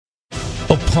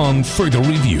Upon further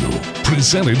review,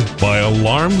 presented by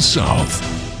Alarm South.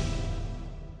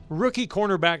 Rookie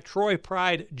cornerback Troy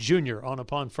Pride Jr. on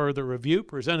Upon Further Review,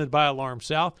 presented by Alarm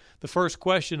South. The first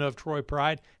question of Troy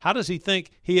Pride: how does he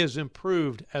think he has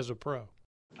improved as a pro?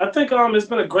 I think it's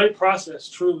been a great process,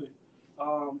 truly.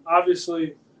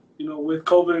 Obviously, with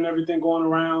COVID and everything going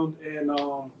around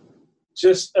and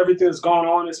just everything that's gone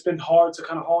on, it's been hard to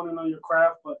kind of hone in on your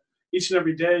craft. But each and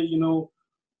every day,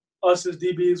 us as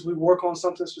DBs, we work on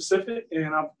something specific,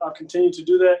 and I'll continue to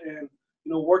do that and,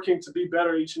 working to be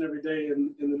better each and every day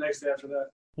in the next day after that.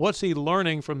 What's he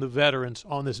learning from the veterans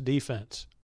on this defense?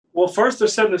 Well, first, they're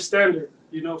setting the standard,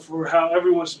 for how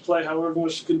everyone should play, how everyone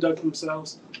should conduct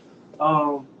themselves.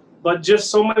 But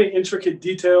just so many intricate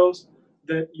details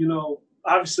that,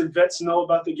 obviously vets know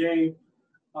about the game.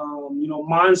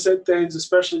 Mindset things,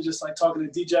 especially just like talking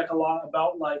to D-Jack a lot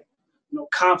about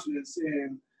confidence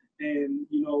and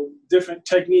different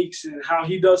techniques and how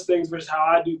he does things versus how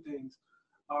I do things.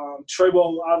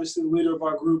 Trebo, obviously the leader of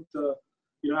our group, the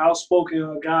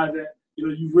outspoken guy that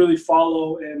you really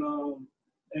follow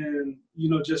and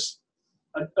just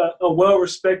a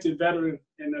well-respected veteran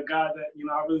and a guy that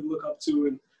I really look up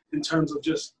to in terms of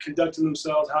just conducting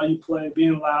themselves, how you play,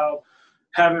 being loud,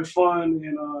 having fun,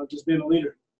 and just being a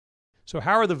leader. So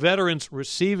how are the veterans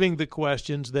receiving the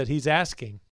questions that he's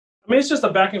asking? I mean, it's just a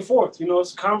back and forth.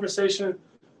 It's a conversation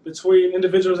between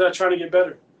individuals that are trying to get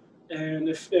better. And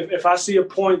if I see a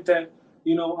point that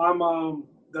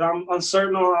I'm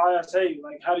uncertain on, I ask, hey,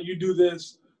 how do you do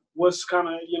this? What's kind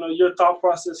of your thought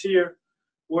process here?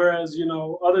 Whereas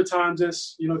other times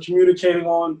it's communicating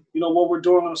on what we're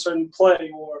doing on a certain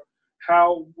play or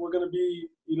how we're going to be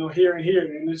here and here.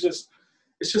 And it's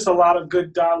just a lot of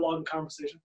good dialogue and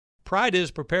conversation. Pride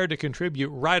is prepared to contribute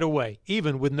right away,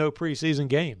 even with no preseason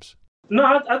games. No,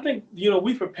 I think,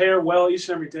 we prepare well each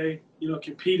and every day,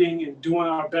 competing and doing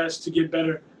our best to get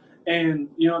better. And,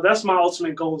 that's my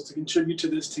ultimate goal, is to contribute to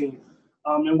this team.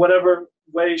 In whatever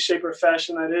way, shape, or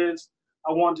fashion that is,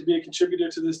 I want to be a contributor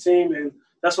to this team. And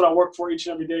that's what I work for each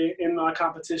and every day in my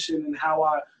competition and how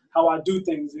I do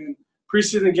things. And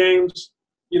preseason games,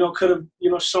 could have,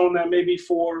 shown that maybe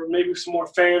some more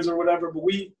fans or whatever. But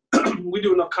we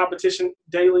do enough competition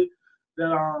daily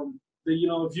that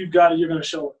if you've got it, you're going to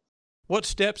show it. What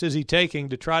steps is he taking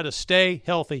to try to stay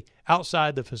healthy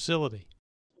outside the facility?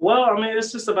 Well, I mean,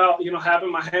 it's just about, having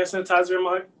my hand sanitizer in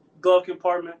my glove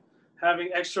compartment, having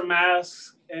extra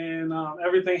masks and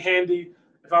everything handy.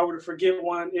 If I were to forget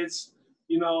one, it's,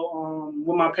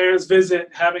 when my parents visit,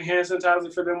 having hand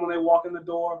sanitizer for them when they walk in the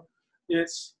door.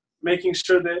 It's making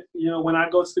sure that, when I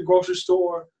go to the grocery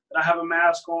store, that I have a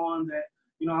mask on, that,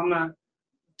 I'm not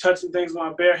touching things with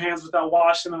my bare hands without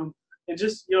washing them, and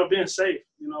just, being safe,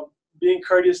 being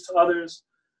courteous to others,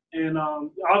 and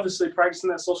obviously practicing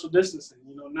that social distancing,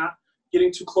 not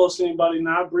getting too close to anybody,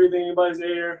 not breathing anybody's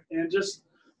air, and just,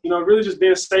 really just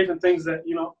being safe in things that,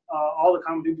 all the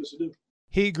common people should do.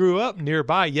 He grew up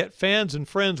nearby, yet fans and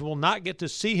friends will not get to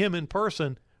see him in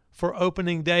person for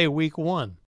opening day week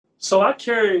 1. So I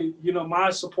carry,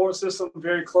 my support system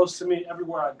very close to me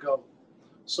everywhere I go.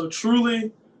 So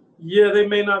truly, yeah, they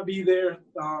may not be there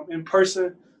in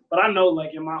person, but I know,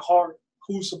 in my heart,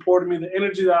 who supported me, the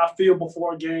energy that I feel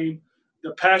before a game,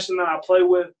 the passion that I play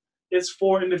with, it's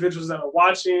for individuals that are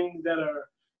watching, that are,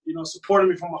 supporting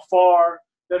me from afar,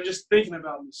 that are just thinking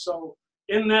about me. So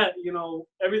in that,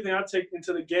 everything I take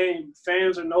into the game,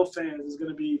 fans or no fans, is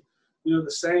going to be, the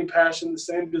same passion, the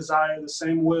same desire, the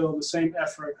same will, the same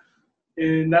effort.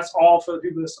 And that's all for the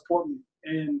people that support me.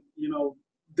 And,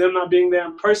 them not being there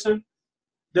in person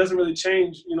doesn't really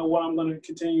change, what I'm going to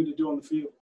continue to do on the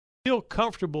field. Feel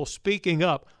comfortable speaking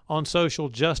up on social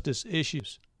justice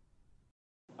issues?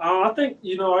 I think,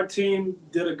 our team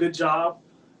did a good job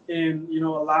in,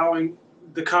 allowing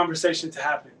the conversation to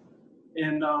happen.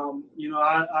 And,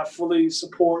 I fully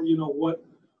support, what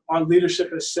our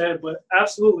leadership has said. But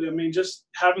absolutely, I mean, just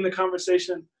having the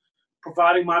conversation,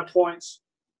 providing my points,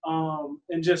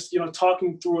 and just,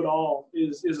 talking through it all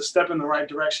is a step in the right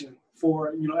direction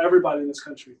for, everybody in this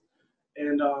country.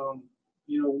 And,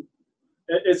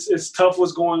 it's tough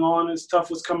what's going on. It's tough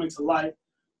what's coming to light.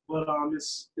 But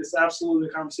it's absolutely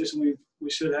a conversation we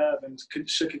should have and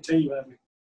should continue having.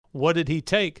 What did he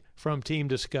take from team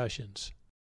discussions?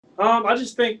 I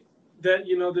just think that,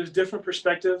 there's different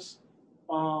perspectives.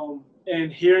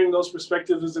 And hearing those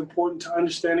perspectives is important to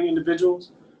understanding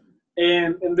individuals.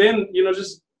 And then,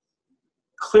 just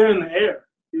clearing the air.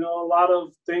 A lot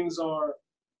of things are,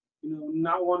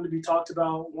 not wanting to be talked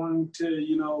about, wanting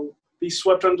to, be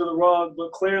swept under the rug,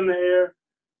 but clearing the air,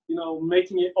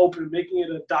 making it open, making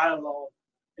it a dialogue,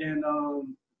 and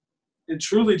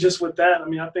truly just with that, I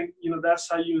mean, I think, that's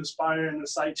how you inspire and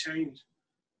incite change.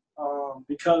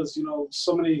 Because,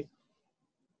 so many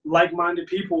like-minded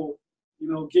people,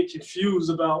 get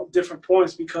confused about different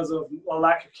points because of a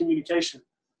lack of communication.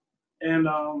 And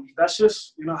that's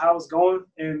just, how it's going.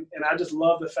 And I just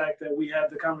love the fact that we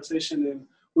had the conversation and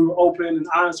we were open and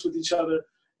honest with each other.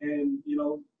 And,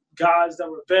 guys that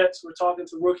were vets were talking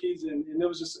to rookies, and it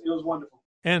was wonderful.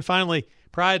 And finally,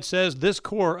 Pride says this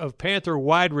core of Panther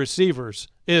wide receivers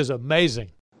is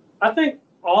amazing. I think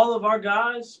all of our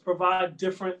guys provide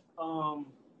different,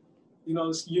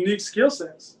 unique skill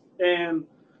sets. And,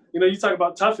 you talk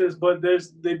about toughness, but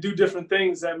they do different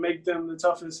things that make them the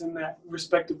toughest in that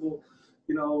respectable,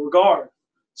 regard.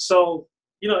 So,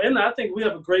 and I think we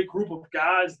have a great group of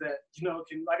guys that,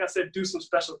 can, like I said, do some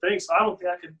special things. So I don't think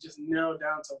I could just narrow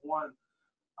down to one.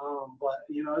 But,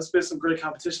 it's been some great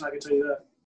competition, I can tell you that.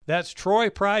 That's Troy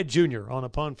Pride Jr. on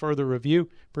Upon Further Review,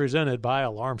 presented by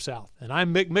Alarm South. And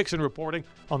I'm Mick Mixon reporting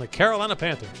on the Carolina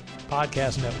Panthers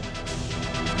Podcast Network.